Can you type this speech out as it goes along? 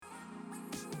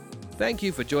Thank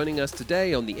you for joining us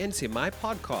today on the NCMI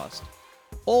podcast.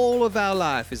 All of our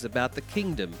life is about the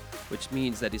kingdom, which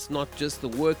means that it's not just the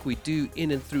work we do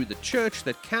in and through the church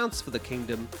that counts for the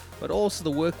kingdom, but also the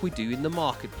work we do in the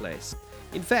marketplace.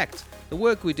 In fact, the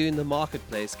work we do in the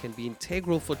marketplace can be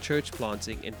integral for church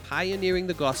planting and pioneering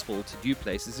the gospel to new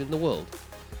places in the world.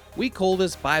 We call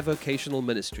this bivocational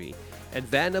ministry, and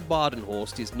Werner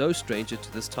Badenhorst is no stranger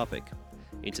to this topic.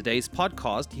 In today's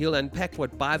podcast, he'll unpack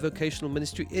what bivocational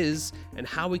ministry is and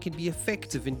how we can be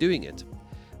effective in doing it.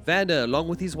 Werner, along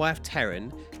with his wife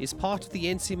Taryn, is part of the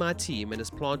NCMI team and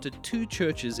has planted 2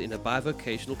 churches in a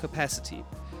bivocational capacity.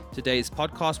 Today's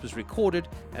podcast was recorded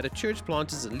at a church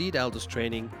planters and lead elders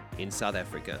training in South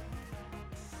Africa.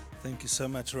 Thank you so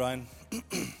much, Ryan.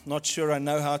 Not sure I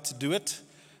know how to do it.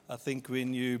 I think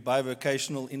when you're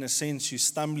bivocational, in a sense, you're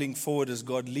stumbling forward as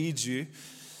God leads you.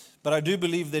 But I do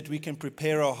believe that we can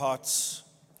prepare our hearts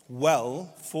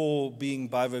well for being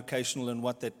bivocational and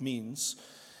what that means.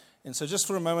 And so just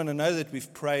for a moment, I know that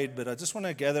we've prayed, but I just want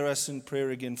to gather us in prayer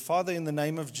again. Father, in the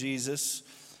name of Jesus,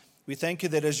 we thank you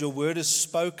that as your word is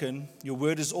spoken, your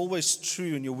word is always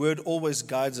true and your word always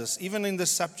guides us. Even in the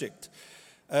subject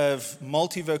of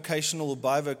multivocational or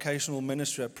bivocational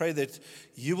ministry, I pray that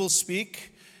you will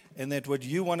speak and that what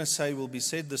you want to say will be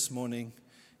said this morning.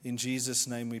 In Jesus'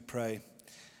 name we pray.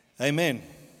 Amen.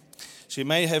 So you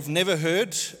may have never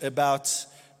heard about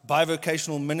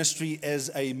bivocational ministry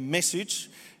as a message,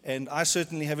 and I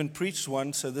certainly haven't preached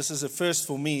one, so this is a first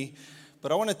for me.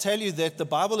 But I want to tell you that the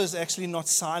Bible is actually not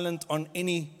silent on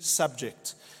any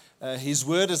subject. His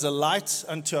word is a light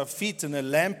unto our feet and a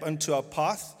lamp unto our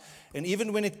path. And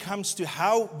even when it comes to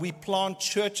how we plant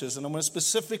churches, and I'm going to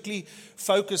specifically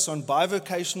focus on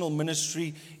bivocational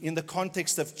ministry in the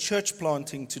context of church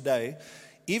planting today,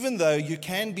 even though you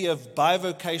can be a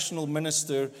bivocational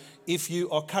minister if you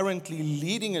are currently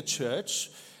leading a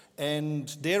church,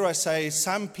 and dare I say,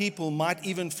 some people might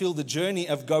even feel the journey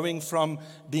of going from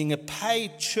being a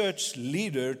paid church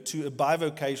leader to a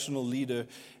bivocational leader,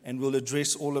 and we'll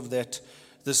address all of that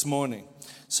this morning.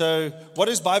 So, what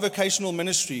is bivocational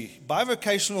ministry?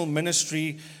 Bivocational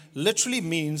ministry literally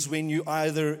means when you're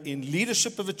either in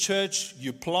leadership of a church,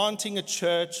 you're planting a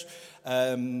church,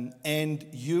 and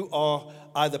you are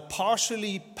either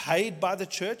partially paid by the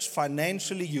church,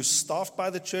 financially you're staffed by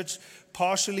the church,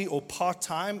 partially or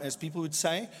part-time, as people would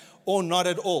say, or not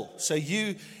at all. So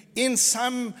you in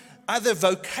some other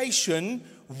vocation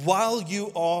while you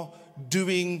are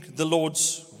doing the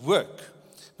Lord's work.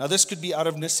 Now this could be out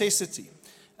of necessity.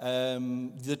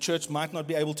 The church might not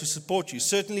be able to support you.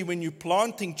 Certainly when you're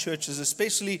planting churches,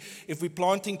 especially if we're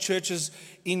planting churches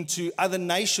into other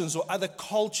nations or other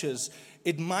cultures,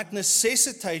 it might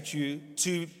necessitate you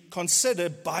to consider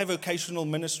bivocational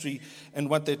ministry and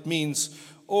what that means,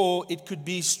 or it could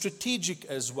be strategic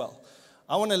as well.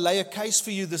 I want to lay a case for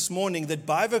you this morning that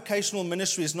bivocational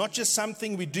ministry is not just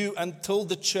something we do until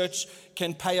the church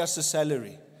can pay us a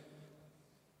salary.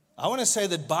 I want to say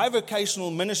that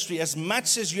bivocational ministry, as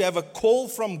much as you have a call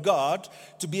from God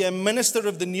to be a minister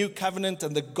of the new covenant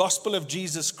and the gospel of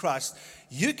Jesus Christ,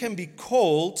 you can be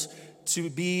called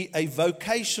to be a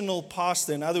vocational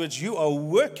pastor. In other words, you are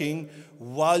working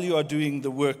while you are doing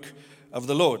the work of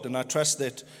the Lord. And I trust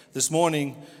that this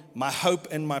morning, my hope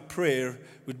and my prayer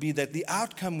would be that the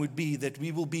outcome would be that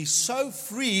we will be so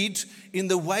freed in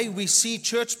the way we see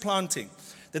church planting,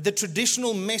 that the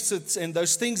traditional methods and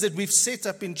those things that we've set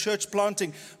up in church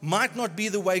planting might not be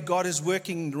the way God is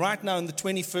working right now in the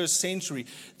 21st century.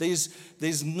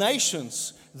 There's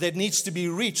nations that needs to be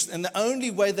reached, and the only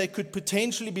way they could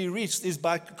potentially be reached is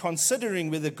by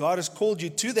considering whether God has called you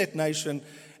to that nation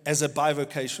as a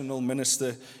bivocational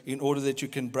minister in order that you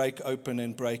can break open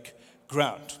and break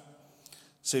ground.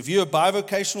 So if you're a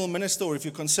bivocational minister, or if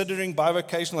you're considering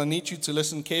bivocational, I need you to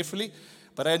listen carefully.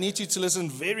 But I need you to listen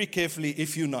very carefully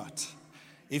if you're not.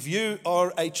 If you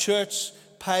are a church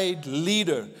paid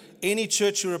leader, any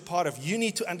church you're a part of, you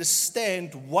need to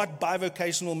understand what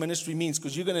bivocational ministry means,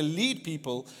 because you're going to lead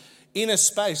people in a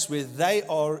space where they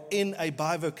are in a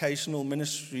bivocational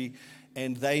ministry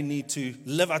and they need to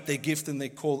live out their gift and their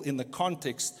call in the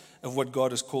context of what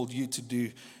God has called you to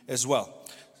do as well.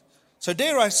 So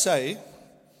dare I say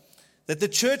that the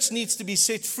church needs to be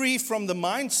set free from the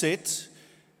mindset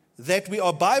that we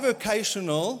are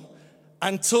bivocational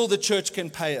until the church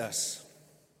can pay us.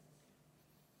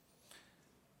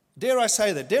 Dare I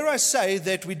say that? Dare I say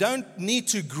that we don't need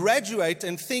to graduate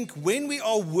and think when we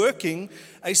are working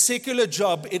a secular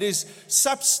job, it is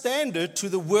substandard to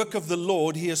the work of the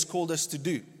Lord He has called us to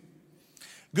do.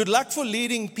 Good luck for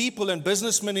leading people and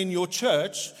businessmen in your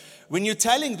church when you're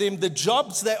telling them the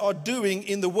jobs they are doing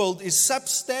in the world is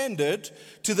substandard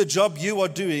to the job you are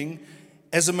doing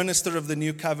as a minister of the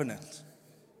new covenant.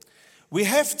 We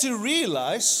have to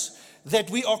realize that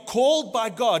we are called by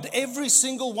God, every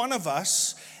single one of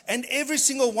us, and every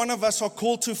single one of us are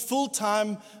called to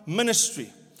full-time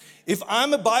ministry. If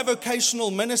I'm a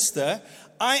bivocational minister,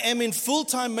 I am in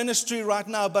full-time ministry right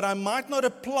now, but I might not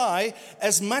apply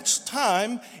as much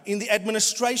time in the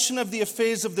administration of the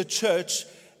affairs of the church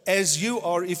as you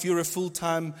are if you're a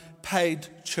full-time paid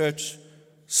church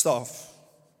staff.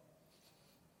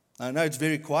 I know it's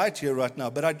very quiet here right now,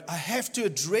 but I have to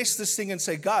address this thing and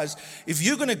say, guys, if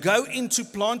you're going to go into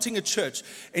planting a church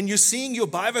and you're seeing your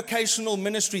bivocational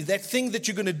ministry, that thing that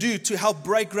you're going to do to help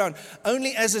break ground,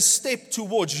 only as a step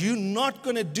towards, you're not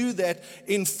going to do that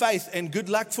in faith. And good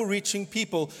luck for reaching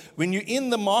people when you're in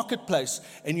the marketplace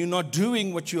and you're not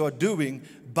doing what you are doing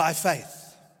by faith.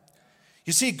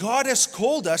 You see, God has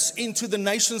called us into the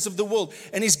nations of the world,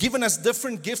 and He's given us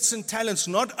different gifts and talents,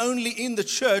 not only in the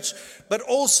church, but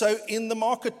also in the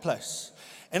marketplace.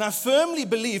 And I firmly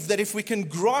believe that if we can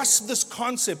grasp this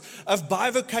concept of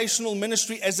bivocational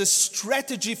ministry as a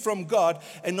strategy from God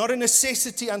and not a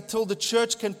necessity until the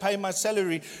church can pay my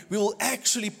salary, we will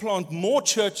actually plant more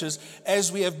churches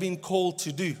as we have been called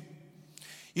to do.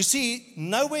 You see,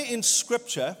 nowhere in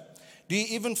Scripture do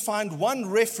you even find one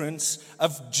reference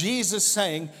of Jesus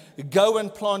saying, go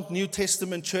and plant New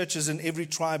Testament churches in every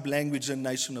tribe, language, and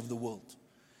nation of the world?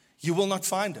 You will not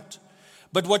find it.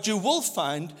 But what you will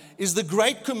find is the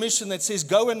Great Commission that says,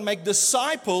 go and make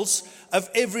disciples of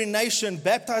every nation,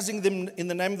 baptizing them in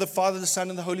the name of the Father, the Son,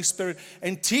 and the Holy Spirit,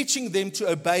 and teaching them to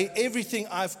obey everything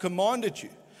I've commanded you.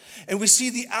 And we see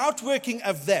the outworking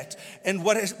of that. And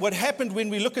what happened when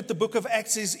we look at the book of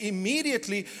Acts is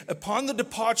immediately upon the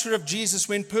departure of Jesus,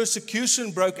 when persecution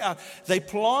broke out, they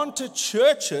planted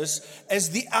churches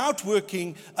as the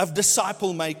outworking of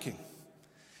disciple making.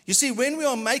 You see, when we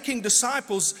are making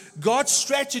disciples, God's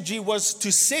strategy was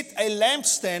to set a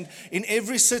lampstand in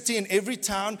every city, in every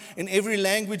town, in every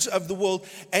language of the world.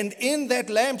 And in that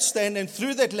lampstand and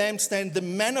through that lampstand, the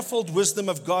manifold wisdom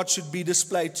of God should be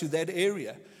displayed to that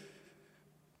area.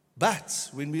 But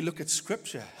when we look at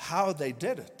Scripture, how they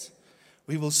did it,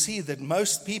 we will see that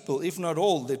most people, if not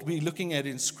all, that we're looking at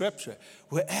in Scripture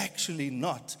were actually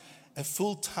not a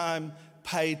full-time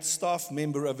paid staff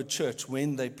member of a church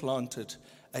when they planted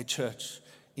a church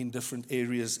in different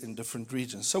areas, in different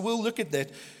regions. So we'll look at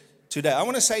that today. I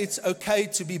want to say it's okay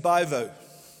to be bivo.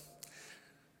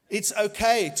 It's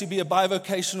okay to be a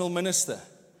bivocational minister.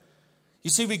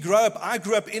 You see, I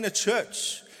grew up in a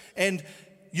church, and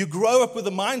you grow up with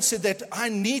the mindset that I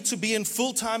need to be in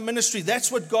full-time ministry. That's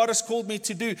what God has called me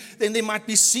to do. Then there might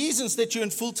be seasons that you're in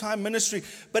full-time ministry.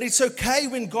 But it's okay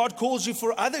when God calls you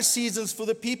for other seasons for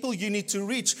the people you need to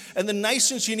reach and the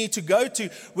nations you need to go to,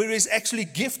 where He's actually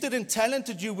gifted and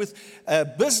talented you with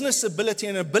business ability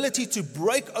and ability to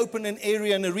break open an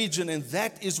area and a region. And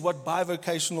that is what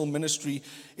bivocational ministry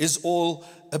is all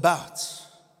about.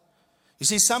 You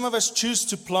see, some of us choose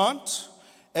to plant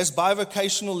as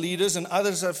bivocational leaders, and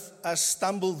others have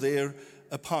stumbled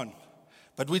thereupon.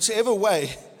 But whichever way,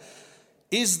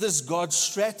 is this God's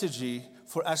strategy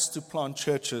for us to plant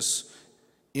churches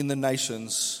in the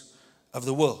nations of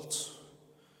the world?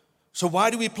 So why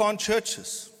do we plant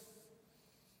churches?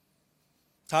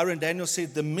 Tyra and Daniel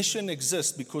said the mission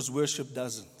exists because worship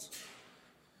doesn't.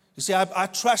 You see, I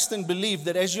trust and believe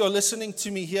that as you're listening to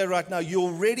me here right now, you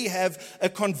already have a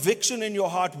conviction in your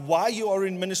heart why you are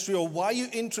in ministry or why you're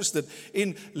interested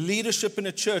in leadership in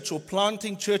a church or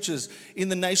planting churches in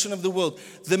the nation of the world.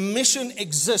 The mission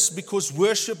exists because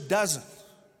worship doesn't.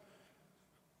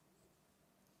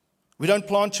 We don't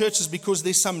plant churches because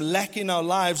there's some lack in our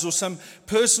lives or some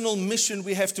personal mission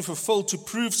we have to fulfill to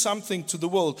prove something to the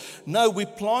world. No, we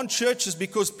plant churches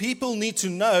because people need to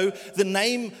know the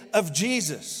name of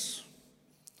Jesus.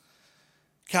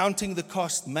 Counting the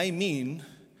cost may mean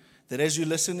that as you're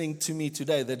listening to me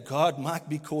today, that God might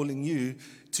be calling you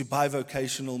to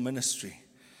bivocational ministry.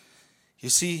 You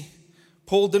see,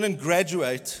 Paul didn't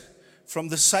graduate from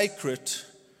the secular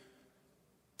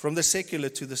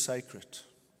to the sacred.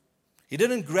 He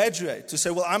didn't graduate to say,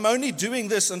 well, I'm only doing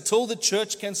this until the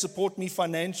church can support me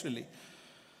financially.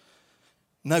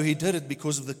 No, he did it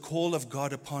because of the call of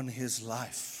God upon his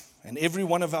life. And every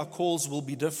one of our calls will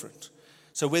be different.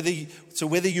 So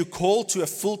whether you're called to a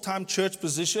full-time church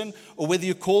position or whether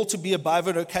you're called to be a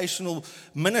bivocational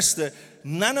minister,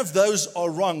 none of those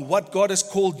are wrong. What God has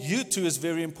called you to is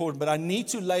very important. But I need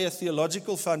to lay a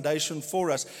theological foundation for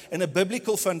us and a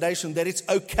biblical foundation that it's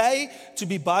okay to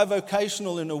be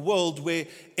bivocational in a world where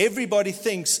everybody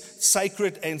thinks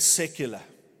sacred and secular.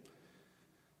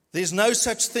 There's no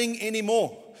such thing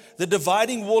anymore. The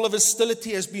dividing wall of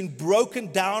hostility has been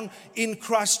broken down in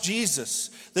Christ Jesus.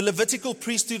 The Levitical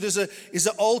priesthood is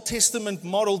an Old Testament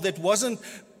model that wasn't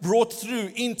brought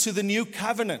through into the new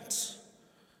covenant.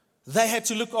 They had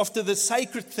to look after the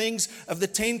sacred things of the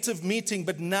tent of meeting,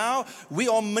 but now we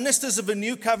are ministers of a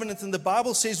new covenant, and the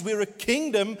Bible says we're a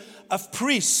kingdom of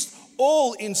priests,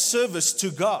 all in service to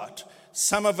God.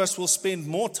 Some of us will spend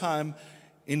more time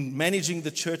in managing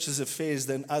the church's affairs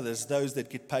than others, those that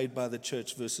get paid by the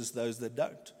church versus those that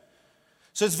don't.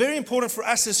 So it's very important for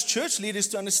us as church leaders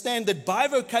to understand that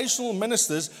bivocational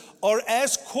ministers are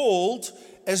as called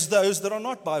as those that are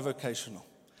not bivocational.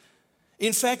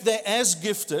 In fact, they're as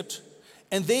gifted,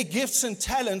 and their gifts and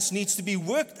talents needs to be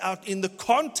worked out in the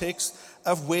context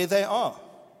of where they are.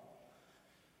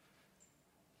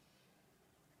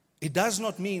 It does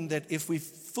not mean that if we're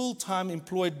full-time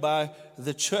employed by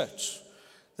the church,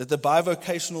 that the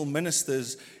bivocational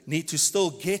ministers need to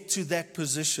still get to that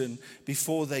position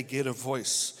before they get a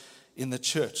voice in the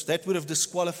church. That would have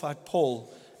disqualified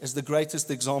Paul as the greatest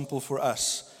example for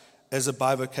us as a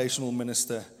bivocational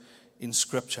minister in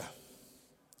Scripture.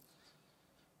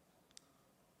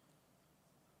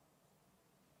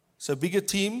 So bigger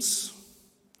teams,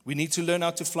 we need to learn how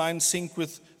to fly in sync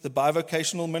with the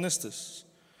bivocational ministers.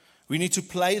 We need to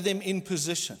play them in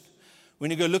position. When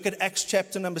you go look at Acts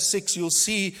chapter number 6, you'll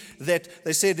see that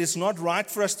they said it's not right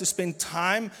for us to spend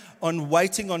time on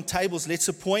waiting on tables. Let's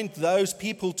appoint those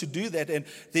people to do that. And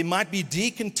there might be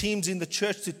deacon teams in the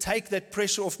church to take that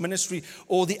pressure off ministry,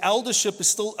 or the eldership is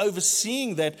still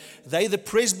overseeing that. They, the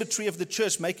presbytery of the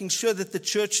church, making sure that the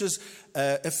church's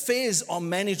affairs are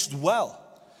managed well.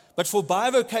 But for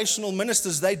bivocational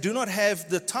ministers, they do not have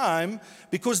the time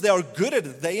because they are good at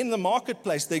it. They're in the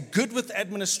marketplace. They're good with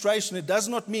administration. It does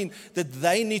not mean that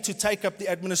they need to take up the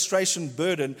administration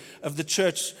burden of the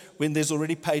church when there's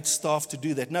already paid staff to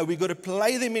do that. No, we've got to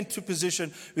play them into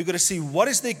position. We've got to see what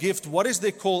is their gift, what is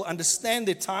their call, understand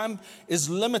their time is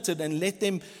limited, and let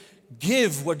them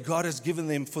give what God has given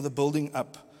them for the building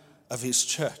up of His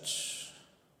church.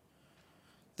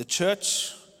 The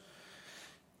church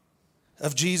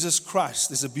of Jesus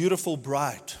Christ is a beautiful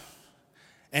bride,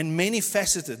 and many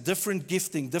faceted, different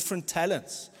gifting, different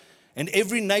talents. And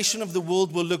every nation of the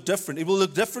world will look different. It will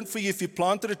look different for you if you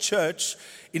planted a church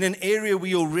in an area where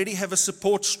you already have a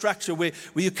support structure, where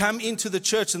you come into the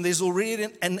church and there's already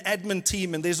an admin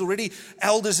team and there's already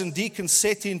elders and deacons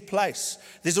set in place.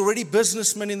 There's already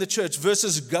businessmen in the church,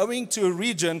 versus going to a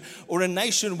region or a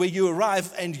nation where you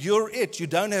arrive and you're it. You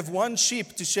don't have one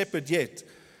sheep to shepherd yet.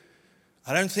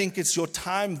 I don't think it's your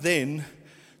time then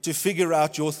to figure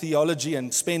out your theology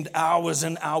and spend hours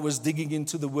and hours digging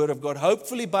into the Word of God.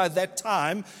 Hopefully by that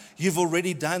time, you've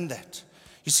already done that.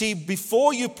 You see,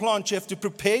 before you plant, you have to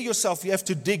prepare yourself. You have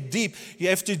to dig deep. You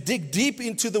have to dig deep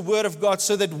into the Word of God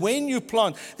so that when you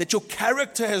plant, that your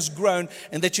character has grown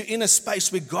and that you're in a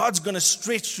space where God's going to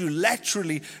stretch you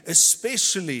laterally,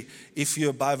 especially if you're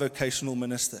a bivocational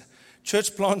minister.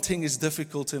 Church planting is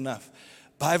difficult enough.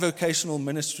 Bivocational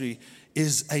ministry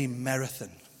is a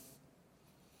marathon.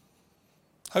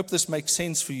 Hope this makes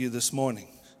sense for you this morning.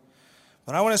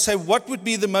 But I want to say, what would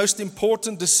be the most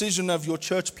important decision of your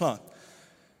church plant?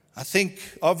 I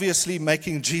think obviously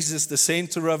making Jesus the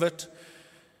center of it,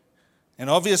 and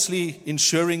obviously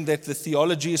ensuring that the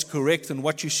theology is correct and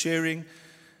what you're sharing.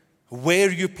 Where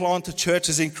you plant a church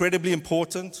is incredibly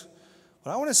important.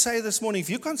 But I want to say this morning,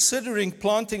 if you're considering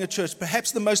planting a church,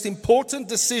 perhaps the most important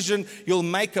decision you'll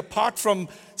make, apart from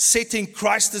setting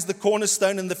Christ as the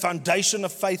cornerstone and the foundation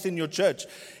of faith in your church,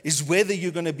 is whether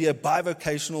you're going to be a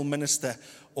bivocational minister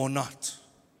or not.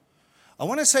 I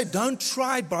want to say, don't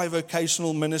try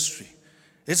bivocational ministry.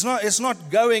 It's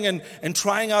not going and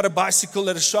trying out a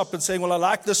bicycle at a shop and saying, well, I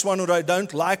like this one or I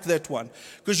don't like that one.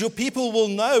 Because your people will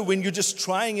know when you're just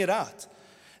trying it out.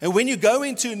 And when you go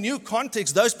into a new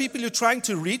context, those people you're trying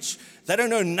to reach, they don't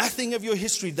know nothing of your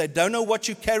history. They don't know what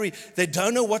you carry. They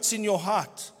don't know what's in your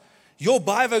heart. Your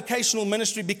bivocational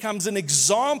ministry becomes an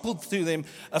example to them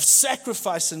of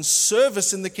sacrifice and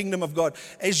service in the kingdom of God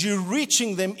as you're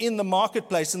reaching them in the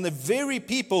marketplace. And the very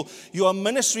people you are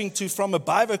ministering to from a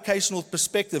bivocational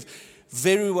perspective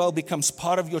very well becomes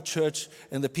part of your church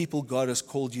and the people God has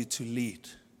called you to lead.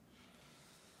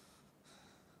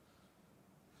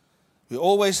 We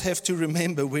always have to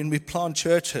remember when we plant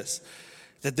churches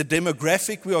that the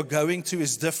demographic we are going to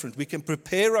is different. We can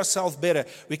prepare ourselves better.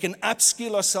 We can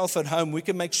upskill ourselves at home. We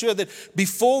can make sure that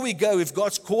before we go, if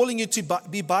God's calling you to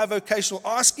be bivocational,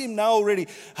 ask Him now already,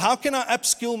 how can I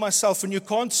upskill myself? And you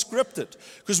can't script it.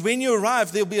 Because when you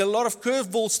arrive, there'll be a lot of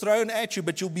curveballs thrown at you,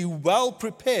 but you'll be well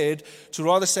prepared to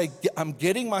rather say, I'm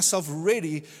getting myself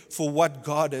ready for what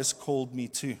God has called me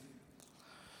to.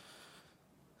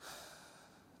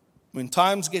 When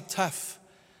times get tough,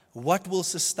 what will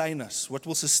sustain us? What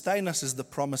will sustain us is the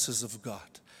promises of God.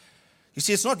 You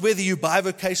see, it's not whether you're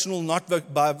bivocational, not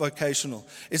bivocational.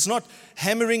 It's not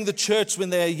hammering the church when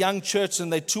they're a young church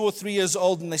and they're 2 or 3 years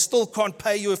old and they still can't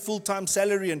pay you a full-time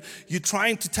salary and you're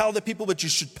trying to tell the people, but you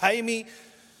should pay me.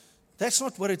 That's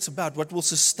not what it's about. What will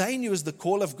sustain you is the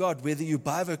call of God, whether you're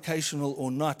bivocational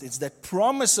or not. It's that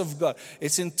promise of God.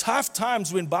 It's in tough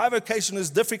times when bivocation is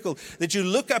difficult that you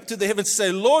look up to the heavens and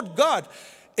say, Lord God,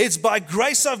 it's by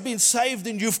grace I've been saved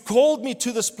and you've called me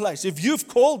to this place. If you've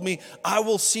called me, I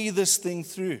will see this thing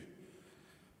through.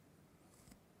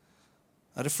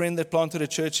 I had a friend that planted a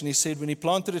church and he said when he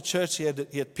planted a church, he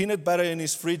had peanut butter in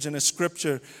his fridge and a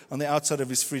scripture on the outside of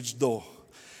his fridge door.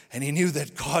 And he knew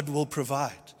that God will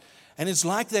provide. And it's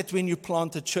like that when you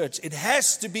plant a church. It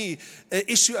has to be an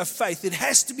issue of faith. It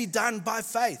has to be done by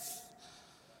faith.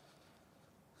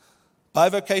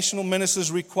 Bivocational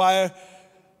ministers require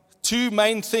 2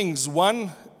 main things.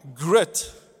 One,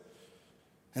 grit,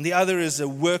 and the other is a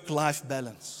work-life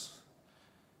balance.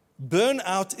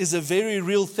 Burnout is a very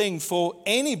real thing for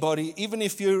anybody, even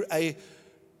if you're a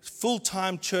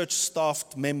full-time church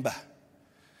staffed member.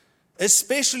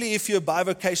 Especially if you're a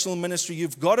bivocational ministry,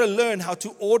 you've got to learn how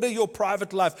to order your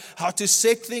private life, how to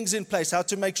set things in place, how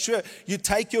to make sure you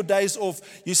take your days off.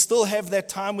 You still have that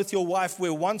time with your wife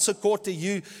where once a quarter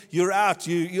you're out.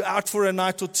 You're out for a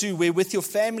night or two. Where with your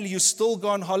family you still go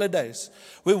on holidays.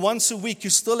 Where once a week you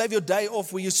still have your day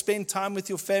off where you spend time with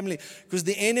your family. Because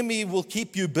the enemy will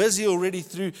keep you busy already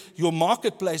through your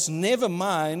marketplace. Never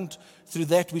mind through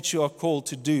that which you are called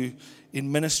to do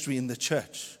in ministry in the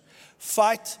church.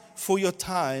 Fight for your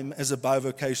time as a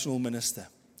bivocational minister.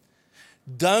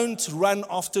 Don't run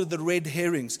after the red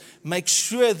herrings. Make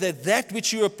sure that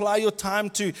which you apply your time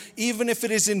to, even if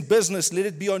it is in business, let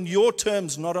it be on your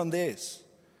terms, not on theirs.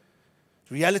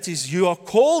 The reality is you are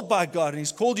called by God and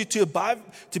He's called you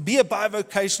to be a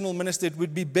bivocational minister. It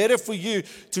would be better for you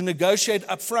to negotiate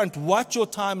up front what your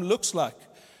time looks like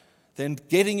than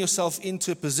getting yourself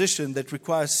into a position that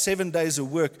requires 7 days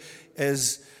of work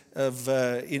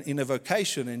in a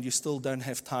vocation and you still don't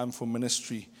have time for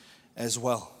ministry as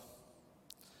well.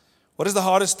 What is the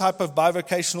hardest type of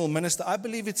bivocational minister? I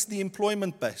believe it's the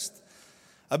employment-based.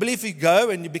 I believe if you go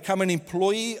and you become an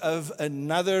employee of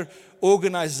another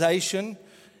organization,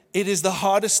 it is the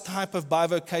hardest type of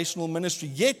bivocational ministry,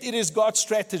 yet it is God's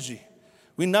strategy.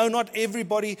 We know not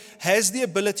everybody has the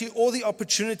ability or the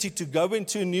opportunity to go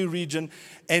into a new region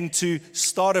and to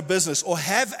start a business or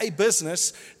have a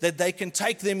business that they can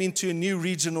take them into a new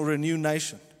region or a new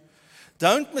nation.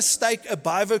 Don't mistake a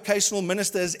bivocational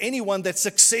minister as anyone that's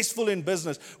successful in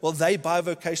business. Well, they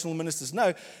bivocational ministers.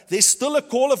 No, there's still a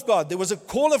call of God. There was a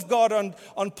call of God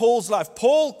on Paul's life.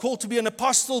 Paul called to be an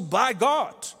apostle by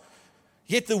God.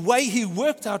 Yet the way he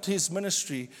worked out his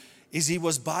ministry is he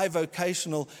was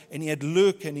bivocational, and he had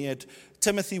Luke and he had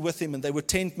Timothy with him, and they were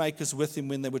tent makers with him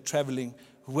when they were traveling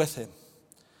with him.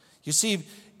 You see,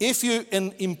 if you're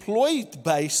an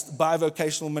employed-based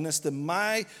bivocational minister,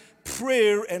 my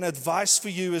prayer and advice for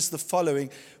you is the following.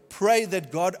 Pray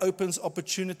that God opens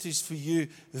opportunities for you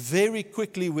very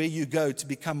quickly where you go to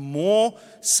become more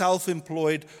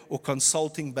self-employed or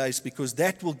consulting-based, because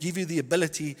that will give you the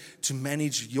ability to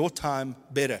manage your time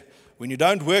better. When you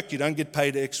don't work, you don't get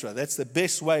paid extra. That's the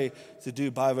best way to do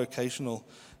bivocational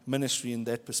ministry in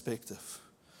that perspective.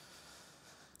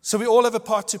 So we all have a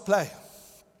part to play.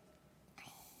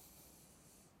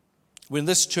 When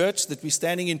this church that we're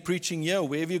standing in preaching here,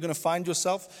 wherever you're going to find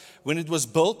yourself, when it was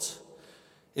built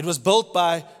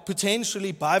by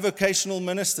potentially bivocational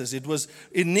ministers. It was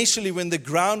initially when the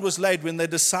ground was laid, when they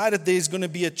decided there's going to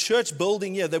be a church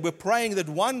building here, they were praying that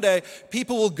one day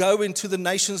people will go into the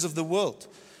nations of the world.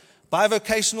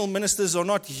 Bivocational ministers are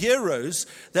not heroes.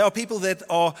 They are people that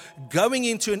are going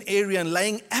into an area and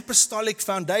laying apostolic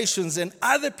foundations, and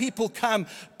other people come.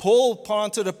 Paul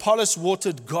planted, Apollos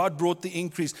watered, God brought the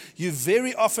increase. You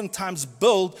very oftentimes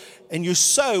build and you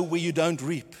sow where you don't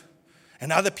reap.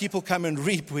 And other people come and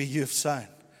reap where you have sown.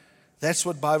 That's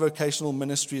what bivocational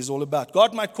ministry is all about.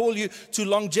 God might call you to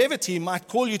longevity. He might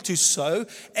call you to sow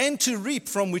and to reap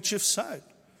from which you've sown.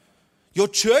 Your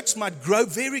church might grow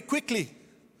very quickly,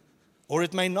 or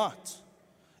it may not.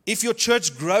 If your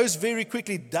church grows very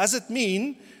quickly, does it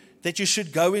mean that you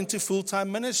should go into full-time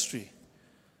ministry?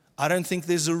 I don't think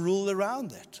there's a rule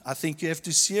around that. I think you have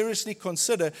to seriously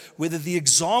consider whether the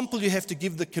example you have to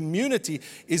give the community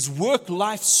is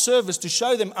work-life service to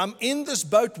show them, I'm in this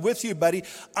boat with you, buddy.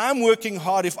 I'm working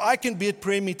hard. If I can be at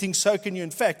prayer meeting, so can you.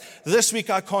 In fact, this week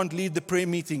I can't lead the prayer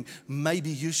meeting. Maybe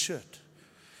you should.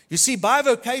 You see,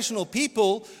 bivocational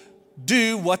people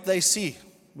do what they see.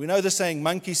 We know the saying,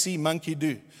 monkey see, monkey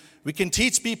do. We can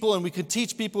teach people and we can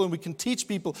teach people and we can teach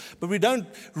people, but we don't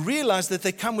realize that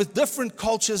they come with different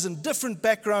cultures and different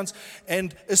backgrounds,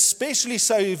 and especially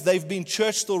so if they've been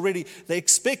churched already, they're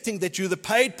expecting that you're the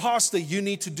paid pastor, you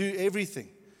need to do everything.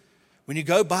 When you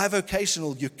go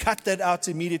bivocational, you cut that out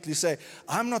immediately. Say,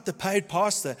 I'm not the paid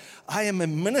pastor. I am a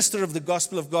minister of the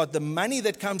gospel of God. The money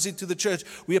that comes into the church,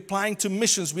 we're applying to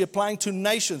missions, we're applying to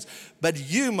nations. But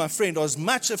you, my friend, are as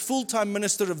much a full-time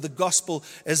minister of the gospel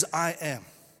as I am.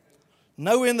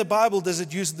 Nowhere in the Bible does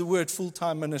it use the word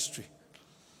full-time ministry.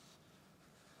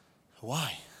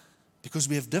 Why? Because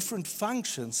we have different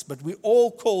functions, but we're all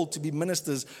called to be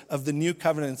ministers of the new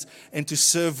covenant and to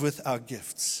serve with our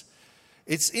gifts.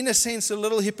 It's in a sense a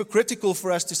little hypocritical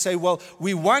for us to say, well,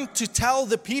 we want to tell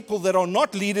the people that are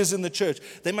not leaders in the church,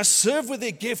 they must serve with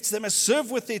their gifts, they must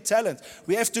serve with their talent.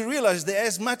 We have to realize they're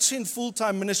as much in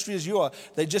full-time ministry as you are.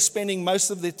 They're just spending most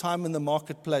of their time in the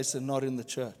marketplace and not in the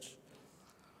church.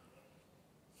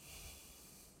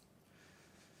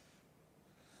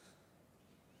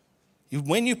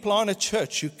 When you plant a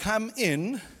church, you come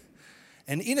in,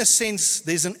 and in a sense,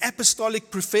 there's an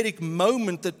apostolic prophetic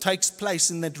moment that takes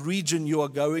place in that region you are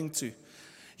going to.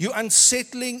 You're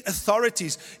unsettling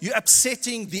authorities. You're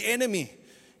upsetting the enemy.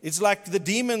 It's like the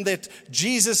demon that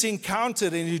Jesus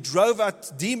encountered, and he drove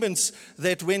out demons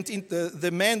that went in,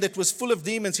 the man that was full of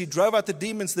demons, he drove out the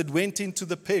demons that went into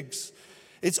the pigs.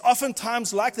 It's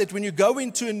oftentimes like that when you go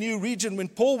into a new region. When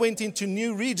Paul went into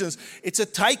new regions, it's a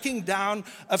taking down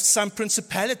of some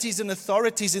principalities and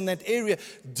authorities in that area.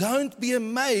 Don't be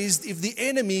amazed if the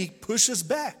enemy pushes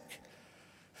back.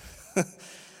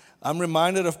 I'm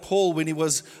reminded of Paul when he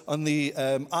was on the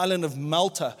island of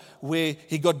Malta, where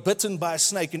he got bitten by a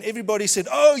snake, and everybody said,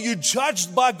 oh, you're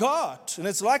judged by God. And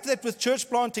it's like that with church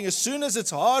planting. As soon as it's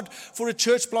hard for a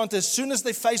church planter, as soon as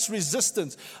they face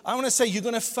resistance, I want to say you're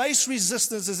going to face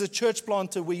resistance as a church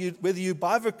planter, whether you're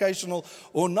bivocational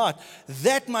or not.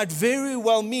 That might very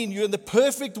well mean you're in the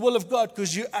perfect will of God,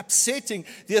 because you're upsetting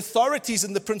the authorities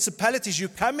and the principalities. You're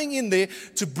coming in there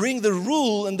to bring the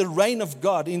rule and the reign of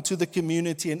God into the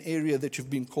community and area that you've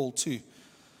been called to.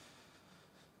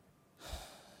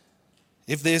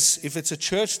 If it's a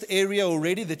churched area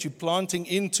already that you're planting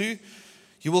into,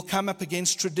 you will come up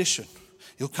against tradition.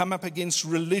 You'll come up against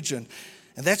religion.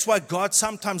 And that's why God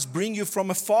sometimes brings you from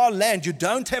a far land. You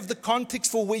don't have the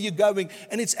context for where you're going,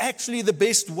 and it's actually the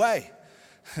best way.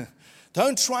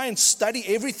 Don't try and study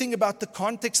everything about the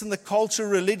context and the culture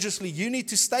religiously. You need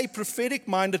to stay prophetic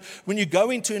minded when you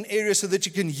go into an area so that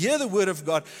you can hear the word of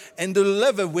God and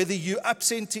deliver, whether you're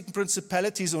upsetting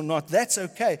principalities or not. That's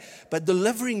okay. But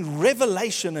delivering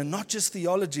revelation and not just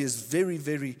theology is very,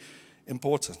 very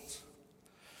important.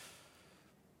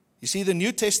 You see, the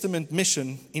New Testament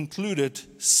mission included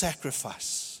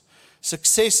sacrifice.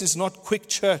 Success is not quick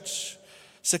church.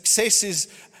 Success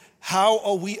is, how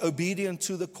are we obedient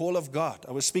to the call of God?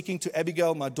 I was speaking to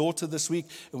Abigail, my daughter, this week,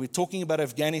 and we're talking about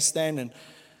Afghanistan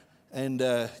and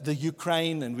the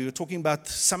Ukraine, and we were talking about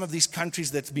some of these countries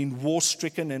that's been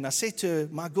war-stricken. And I said to her,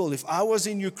 my girl, if I was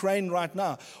in Ukraine right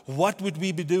now, what would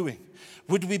we be doing?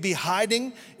 Would we be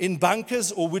hiding in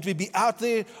bunkers, or would we be out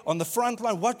there on the front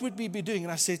line? What would we be doing?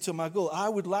 And I said to my girl, I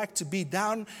would like to be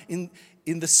down in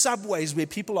the subways where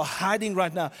people are hiding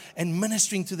right now and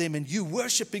ministering to them, and you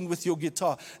worshiping with your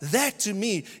guitar. That to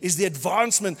me is the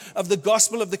advancement of the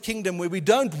gospel of the kingdom, where we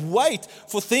don't wait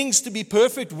for things to be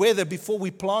perfect weather before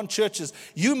we plant churches.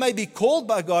 You may be called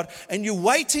by God and you're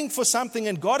waiting for something,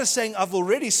 and God is saying, I've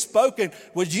already spoken.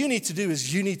 What you need to do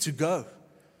is you need to go.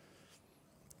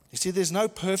 You see, there's no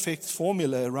perfect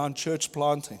formula around church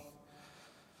planting.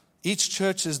 Each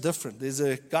church is different. There's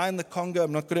a guy in the Congo,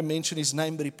 I'm not going to mention his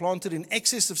name, but he planted in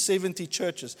excess of 70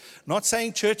 churches. Not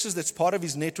saying churches, that's part of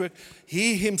his network.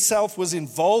 He himself was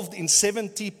involved in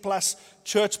 70 plus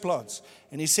church plants.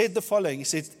 And he said the following, he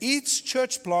said, each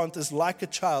church plant is like a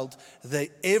child.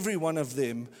 Every one of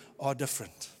them are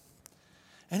different.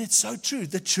 And it's so true.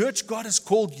 The church God has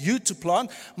called you to plant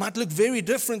might look very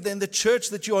different than the church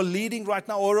that you are leading right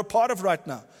now or a part of right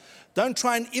now. Don't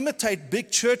try and imitate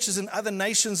big churches in other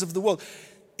nations of the world.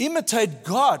 Imitate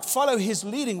God. Follow His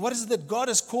leading. What is it that God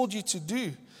has called you to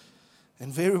do?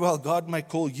 And very well, God may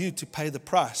call you to pay the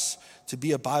price to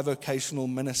be a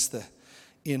bivocational minister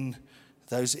in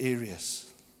those areas.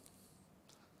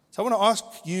 So I want to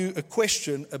ask you a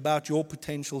question about your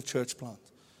potential church plant.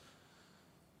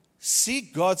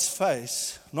 Seek God's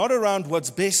face, not around what's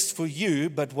best for you,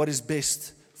 but what is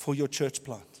best for your church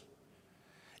plant.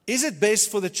 Is it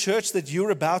best for the church that you're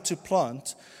about to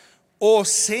plant, or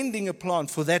sending a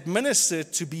plant for that minister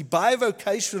to be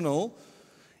bivocational,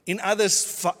 in other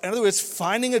words,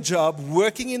 finding a job,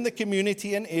 working in the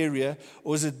community and area,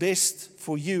 or is it best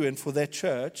for you and for that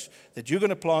church that you're going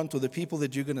to plant, or the people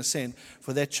that you're going to send,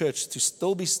 for that church to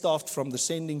still be staffed from the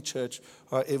sending church,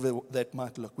 however that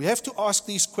might look? We have to ask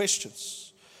these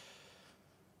questions.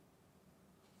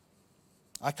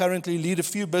 I currently lead a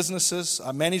few businesses.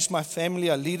 I manage my family.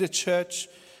 I lead a church.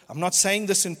 I'm not saying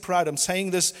this in pride. I'm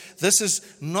saying this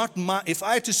is not my, if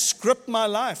I had to script my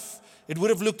life, it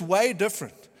would have looked way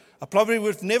different. I probably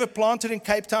would have never planted in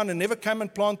Cape Town and never come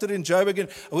and planted in Joburg.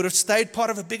 I would have stayed part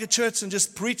of a bigger church and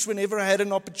just preached whenever I had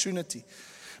an opportunity.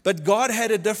 But God had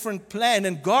a different plan,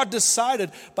 and God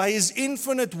decided by His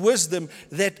infinite wisdom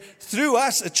that through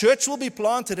us a church will be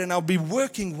planted, and I'll be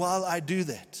working while I do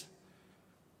that.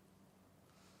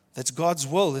 That's God's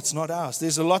will, it's not ours.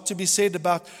 There's a lot to be said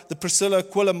about the Priscilla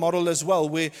Aquila model as well,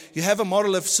 where you have a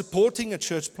model of supporting a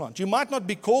church plant. You might not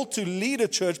be called to lead a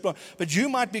church plant, but you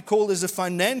might be called as a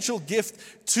financial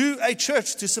gift to a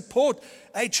church to support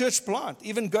a church plant,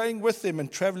 even going with them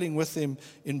and traveling with them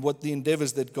in what the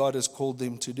endeavors that God has called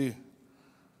them to do.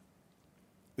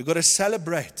 We've got to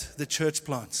celebrate the church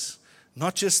plants,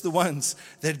 not just the ones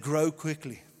that grow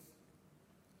quickly.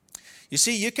 You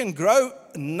see, you can grow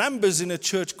numbers in a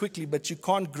church quickly, but you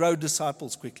can't grow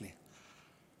disciples quickly.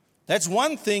 That's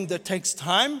one thing that takes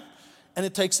time and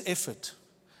it takes effort.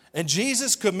 And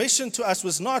Jesus' commission to us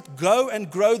was not go and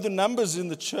grow the numbers in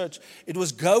the church. It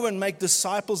was go and make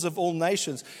disciples of all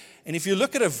nations. And if you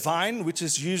look at a vine, which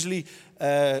is usually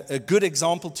a good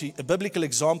example, a biblical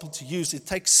example to use, it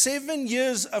takes 7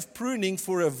 years of pruning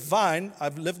for a vine.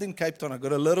 I've lived in Cape Town. I've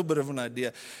got a little bit of an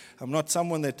idea. I'm not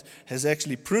someone that has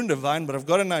actually pruned a vine, but I've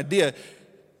got an idea.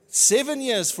 7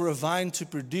 years for a vine to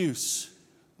produce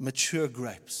mature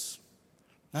grapes.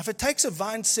 Now, if it takes a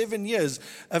vine 7 years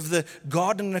of the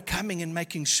gardener coming and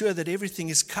making sure that everything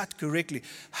is cut correctly,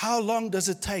 how long does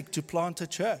it take to plant a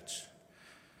church?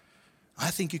 I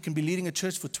think you can be leading a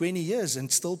church for 20 years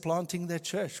and still planting that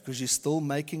church because you're still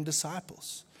making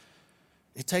disciples.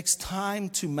 It takes time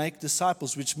to make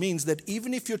disciples, which means that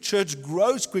even if your church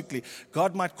grows quickly,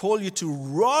 God might call you to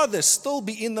rather still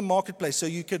be in the marketplace so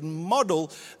you can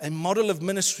model a model of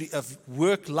ministry of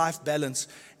work-life balance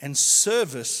and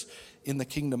service in the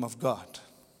kingdom of God.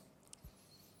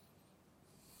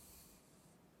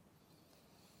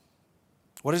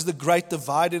 What is the great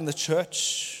divide in the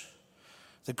church?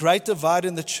 The great divide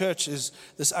in the church is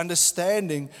this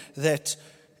understanding that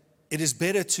it is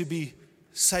better to be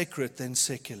sacred than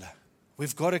secular.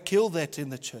 We've got to kill that in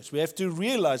the church. We have to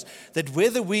realize that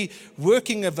whether we're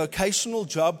working a vocational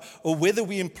job or whether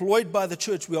we're employed by the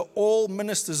church, we are all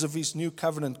ministers of His new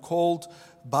covenant called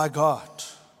by God.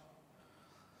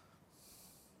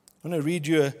 I'm going to read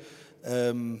you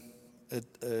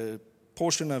a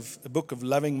portion of a book of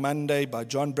Loving Monday by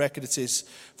John Brackett. It says,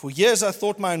 "For years I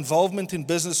thought my involvement in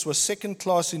business was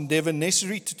second-class endeavor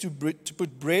necessary to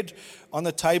put bread on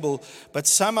the table, but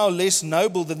somehow less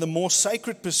noble than the more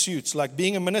sacred pursuits like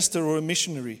being a minister or a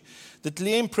missionary. The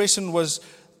clear impression was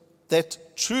that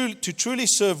to truly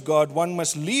serve God, one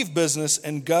must leave business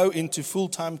and go into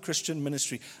full-time Christian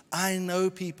ministry." I know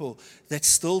people that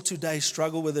still today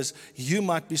struggle with this. You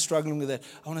might be struggling with that.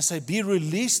 I want to say, be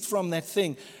released from that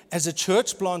thing. As a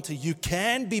church planter, you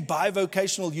can be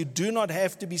bivocational. You do not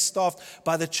have to be staffed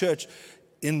by the church.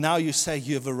 And now you say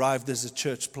you have arrived as a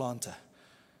church planter.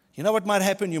 You know what might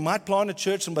happen? You might plant a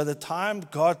church, and by the time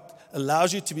God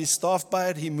allows you to be staffed by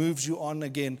it, He moves you on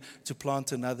again to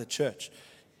plant another church.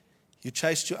 You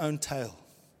chased your own tail.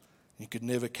 You could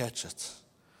never catch it.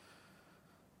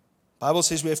 The Bible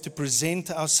says we have to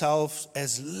present ourselves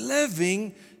as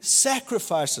living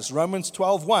sacrifices. Romans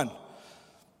 12:1.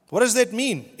 What does that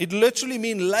mean? It literally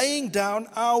means laying down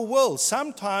our will.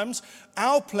 Sometimes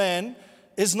our plan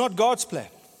is not God's plan.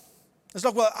 It's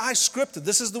like, well, I scripted.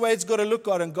 This is the way it's got to look,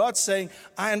 God. And God's saying,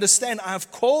 I understand,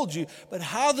 I've called you, but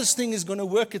how this thing is going to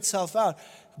work itself out,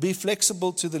 be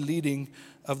flexible to the leading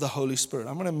of the Holy Spirit.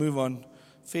 I'm going to move on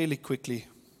fairly quickly.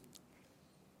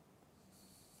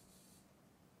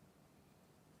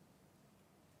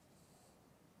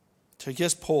 So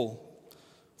here's Paul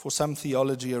for some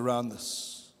theology around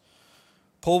this.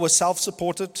 Paul was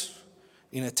self-supported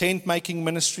in a tent-making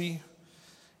ministry.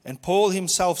 And Paul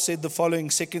himself said the following,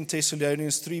 2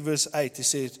 Thessalonians 3 verse 8. He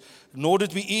said, "Nor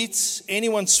did we eat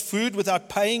anyone's food without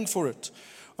paying for it.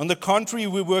 On the contrary,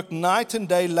 we worked night and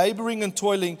day, laboring and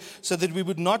toiling, so that we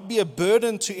would not be a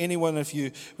burden to any one of you.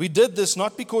 We did this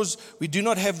not because we do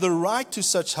not have the right to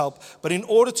such help, but in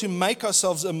order to make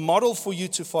ourselves a model for you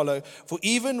to follow. For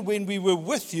even when we were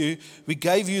with you, we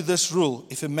gave you this rule: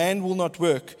 if a man will not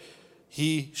work,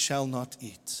 he shall not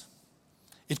eat."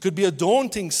 It could be a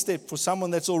daunting step for someone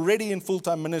that's already in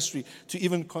full-time ministry to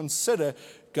even consider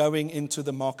going into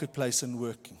the marketplace and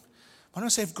working. I want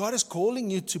to say, if God is calling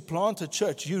you to plant a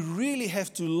church, you really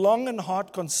have to long and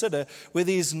hard consider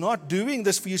whether He's not doing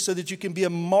this for you so that you can be a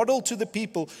model to the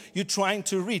people you're trying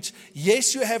to reach.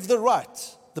 Yes, you have the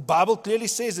right. The Bible clearly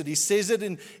says it. He says it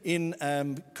in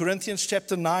Corinthians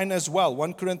chapter 9 as well.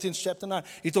 1 Corinthians chapter 9.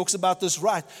 He talks about this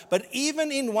right. But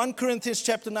even in 1 Corinthians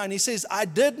chapter 9, he says, I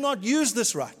did not use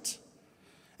this right.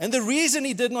 And the reason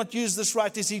he did not use this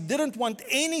right is he didn't want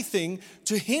anything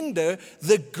to hinder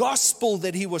the gospel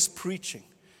that he was preaching.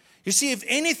 You see, if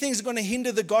anything's going to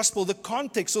hinder the gospel, the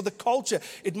context or the culture,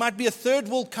 it might be a third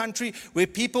world country where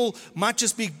people might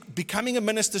just be becoming a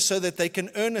minister so that they can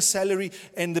earn a salary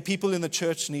and the people in the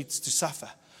church needs to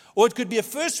suffer. Or it could be a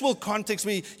first world context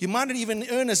where you might not even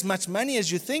earn as much money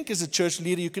as you think as a church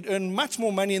leader. You could earn much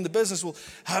more money in the business world.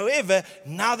 However,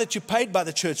 now that you're paid by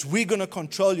the church, we're going to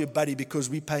control you, buddy, because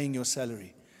we're paying your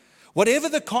salary. Whatever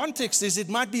the context is, it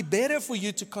might be better for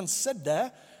you to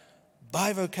consider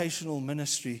bivocational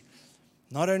ministry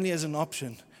not only as an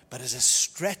option, but as a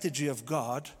strategy of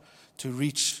God to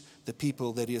reach the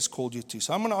people that He has called you to.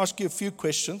 So I'm going to ask you a few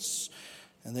questions,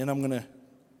 and then I'm going to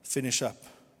finish up.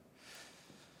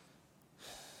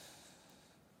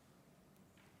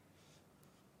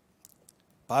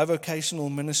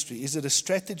 Bivocational ministry, is it a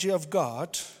strategy of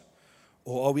God,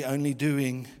 or are we only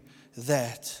doing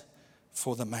that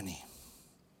for the money?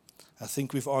 I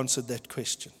think we've answered that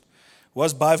question.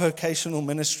 Was bivocational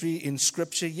ministry in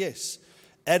Scripture? Yes.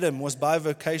 Adam was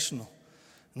bivocational.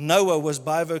 Noah was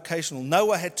bivocational.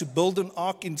 Noah had to build an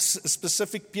ark in a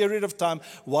specific period of time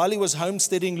while he was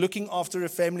homesteading, looking after a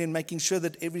family and making sure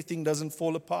that everything doesn't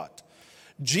fall apart.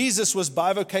 Jesus was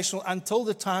bivocational until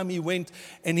the time He went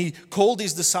and He called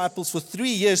His disciples for 3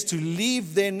 years to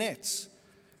leave their nets.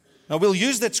 Now we'll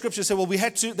use that scripture and say, well, they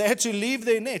had to leave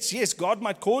their nets. Yes, God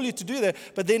might call you to do that,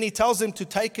 but then He tells them to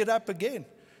take it up again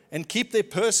and keep their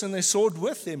purse and their sword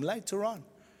with them later on.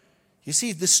 You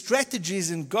see, the strategies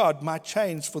in God might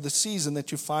change for the season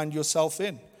that you find yourself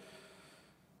in.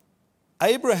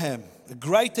 Abraham, a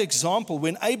great example.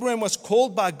 When Abraham was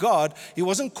called by God, he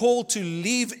wasn't called to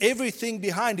leave everything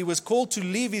behind. He was called to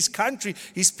leave his country,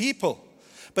 his people.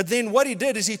 But then what he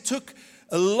did is he took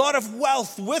a lot of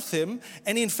wealth with him.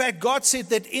 And in fact, God said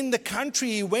that in the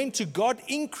country he went to, God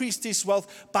increased his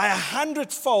wealth by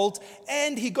 100-fold.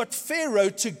 And he got Pharaoh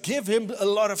to give him a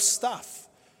lot of stuff.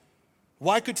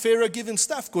 Why could Pharaoh give him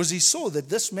stuff? Because he saw that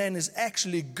this man is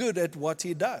actually good at what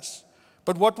he does.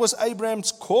 But what was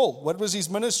Abraham's call? What was his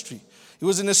ministry? He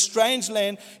was in a strange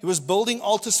land. He was building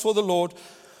altars for the Lord.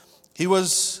 He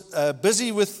was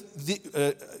busy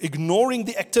with ignoring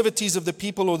the activities of the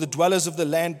people or the dwellers of the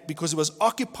land because he was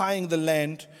occupying the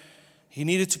land. He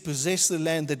needed to possess the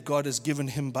land that God has given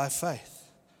him by faith.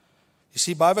 You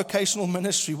see, bivocational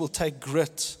ministry will take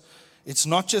grit. It's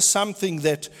not just something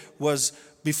that was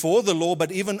before the law,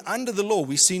 but even under the law.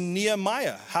 We see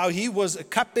Nehemiah, how he was a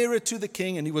cupbearer to the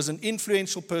king and he was an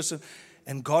influential person,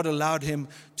 and God allowed him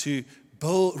to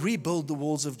rebuild the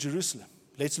walls of Jerusalem.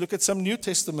 Let's look at some New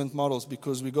Testament models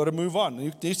because we've got to move on.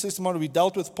 New Testament model, we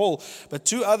dealt with Paul, but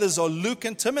two others are Luke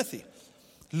and Timothy.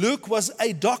 Luke was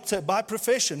a doctor by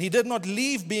profession. He did not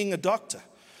leave being a doctor.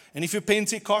 And if you're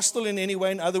Pentecostal in any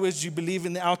way, in other words, you believe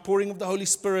in the outpouring of the Holy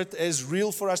Spirit as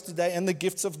real for us today and the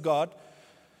gifts of God,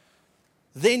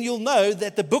 then you'll know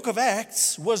that the book of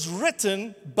Acts was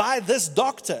written by this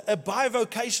doctor, a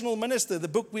bivocational minister, the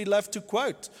book we love to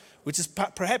quote, which has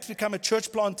perhaps become a church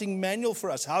planting manual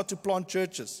for us, how to plant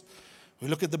churches. We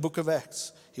look at the book of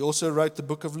Acts. He also wrote the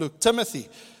book of Luke. Timothy,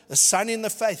 a son in the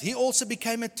faith, he also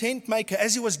became a tent maker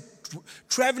as he was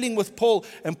traveling with Paul,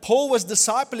 and Paul was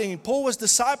discipling him. Paul was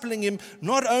discipling him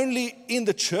not only in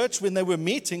the church when they were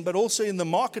meeting, but also in the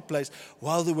marketplace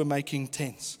while they were making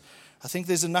tents. I think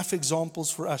there's enough examples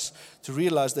for us to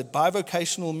realize that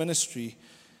bivocational ministry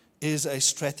is a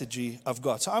strategy of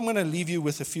God. So I'm going to leave you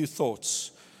with a few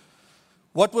thoughts.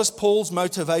 What was Paul's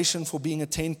motivation for being a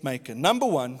tent maker? Number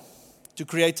one, to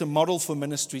create a model for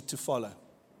ministry to follow.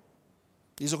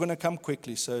 These are going to come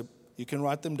quickly, so you can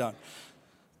write them down.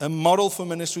 A model for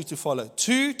ministry to follow.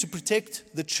 Two, to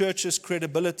protect the church's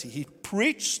credibility. He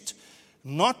preached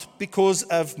Not because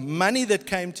of money that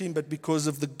came to him, but because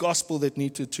of the gospel that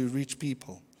needed to reach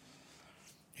people.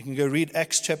 You can go read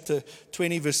Acts chapter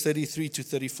 20, verse 33 to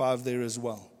 35 there as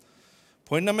well.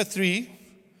 Point number 3,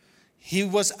 he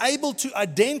was able to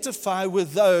identify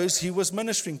with those he was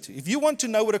ministering to. If you want to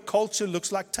know what a culture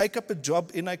looks like, take up a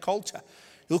job in a culture.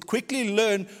 You'll quickly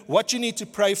learn what you need to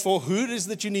pray for, who it is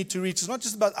that you need to reach. It's not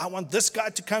just about, I want this guy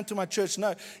to come to my church.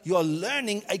 No, you are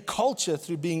learning a culture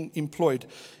through being employed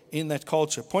in that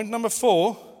culture. Point number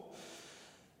 4,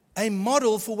 a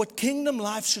model for what kingdom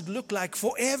life should look like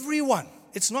for everyone.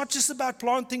 It's not just about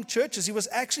planting churches. He was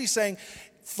actually saying,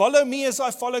 follow me as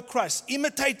I follow Christ.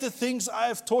 Imitate the things I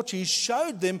have taught you. He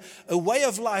showed them a way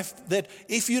of life that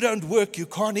if you don't work, you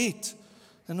can't eat.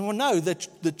 And we know that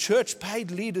the church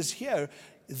paid leaders here,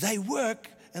 they work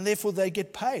and therefore they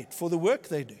get paid for the work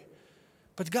they do.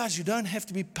 But guys, you don't have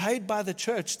to be paid by the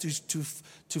church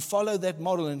to follow that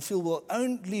model and feel, well,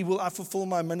 only will I fulfill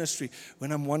my ministry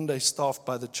when I'm one day staffed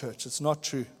by the church. It's not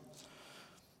true.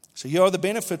 So here are the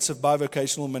benefits of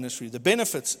bivocational ministry. The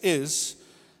benefits is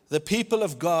the people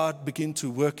of God begin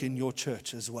to work in your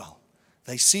church as well.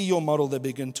 They see your model, they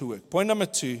begin to work. Point number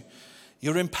 2,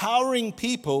 you're empowering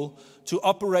people to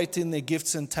operate in their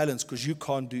gifts and talents because you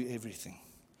can't do everything.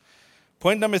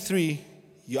 Point number 3,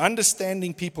 you're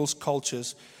understanding people's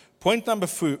cultures. Point number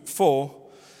 4,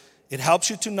 it helps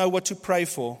you to know what to pray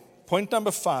for. Point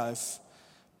number 5,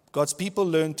 God's people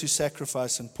learn to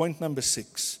sacrifice. And point number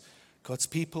 6, God's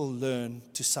people learn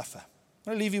to suffer.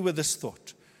 I'm going to leave you with this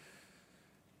thought.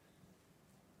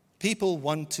 People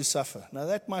want to suffer. Now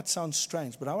that might sound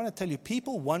strange, but I want to tell you,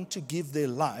 people want to give their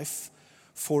life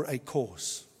for a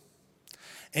cause.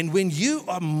 And when you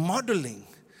are modeling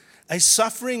a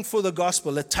suffering for the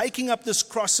gospel, a taking up this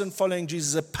cross and following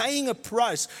Jesus, a paying a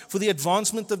price for the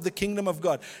advancement of the kingdom of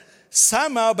God,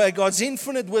 somehow by God's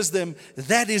infinite wisdom,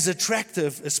 that is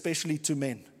attractive, especially to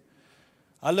men.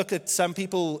 I look at some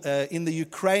people in the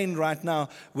Ukraine right now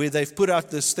where they've put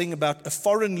out this thing about a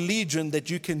foreign legion that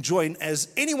you can join, as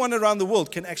anyone around the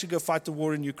world can actually go fight the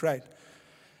war in Ukraine.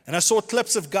 And I saw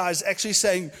clips of guys actually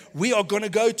saying, we are going to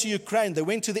go to Ukraine. They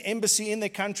went to the embassy in their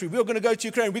country. We are going to go to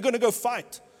Ukraine. We're going to go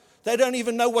fight. They don't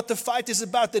even know what the fight is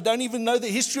about. They don't even know the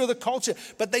history of the culture.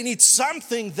 But they need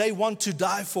something they want to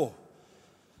die for.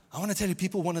 I want to tell you,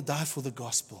 people want to die for the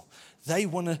gospel. They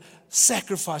want to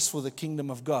sacrifice for the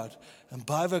kingdom of God. And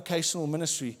bivocational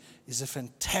ministry is a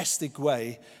fantastic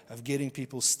way of getting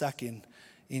people stuck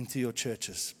into your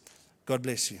churches. God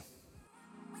bless you.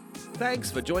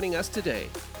 Thanks for joining us today.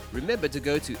 Remember to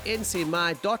go to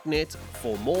ncmi.net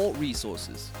for more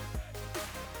resources.